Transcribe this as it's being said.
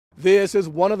This is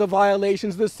one of the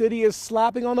violations the city is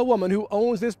slapping on the woman who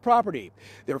owns this property.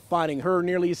 They're fining her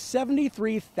nearly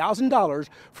 $73,000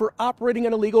 for operating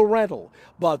an illegal rental.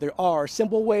 But there are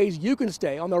simple ways you can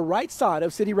stay on the right side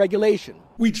of city regulation.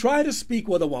 We try to speak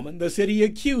with a woman the city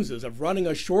accuses of running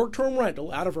a short-term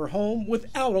rental out of her home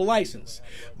without a license.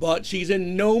 But she's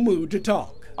in no mood to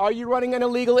talk. Are you running an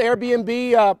illegal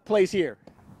Airbnb place here?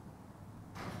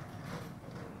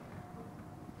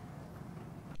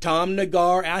 Tom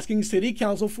Nagar asking City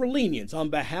Council for lenience on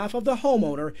behalf of the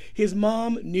homeowner his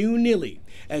mom knew Nili,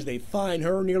 as they fine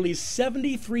her nearly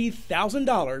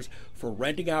 $73,000 for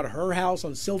renting out her house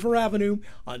on Silver Avenue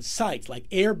on sites like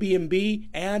Airbnb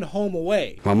and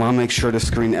HomeAway. My mom makes sure to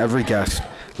screen every guest,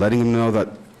 letting him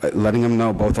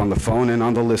know both on the phone and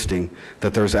on the listing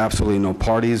that there's absolutely no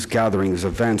parties, gatherings,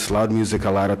 events, loud music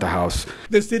allowed at the house.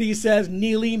 The city says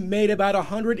Nili made about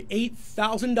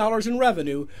 $108,000 in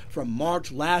revenue from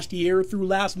March last year through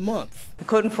last month. The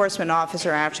code enforcement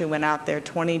officer actually went out there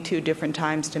 22 different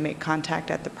times to make contact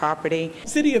at the property.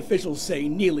 City officials say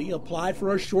Nili applied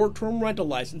for a short-term rental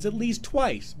license at least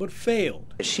twice, but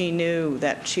failed. She knew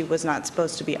that she was not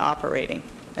supposed to be operating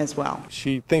as well.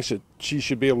 She thinks that she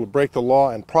should be able to break the law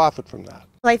and profit from that.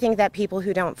 I think that people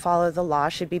who don't follow the law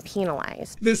should be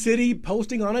penalized. The city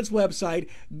posting on its website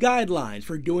guidelines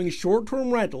for doing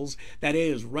short-term rentals, that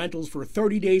is, rentals for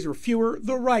 30 days or fewer,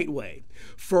 the right way.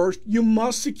 First, you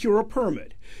must secure a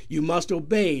permit. You must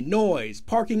obey noise,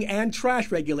 parking, and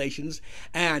trash regulations,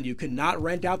 and you cannot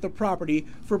rent out the property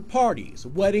for parties,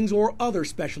 weddings, or other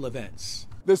special events.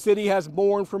 The city has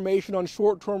more information on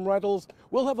short-term rentals.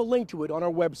 We'll have a link to it on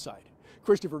our website.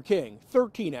 Christopher King,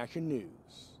 13 Action News.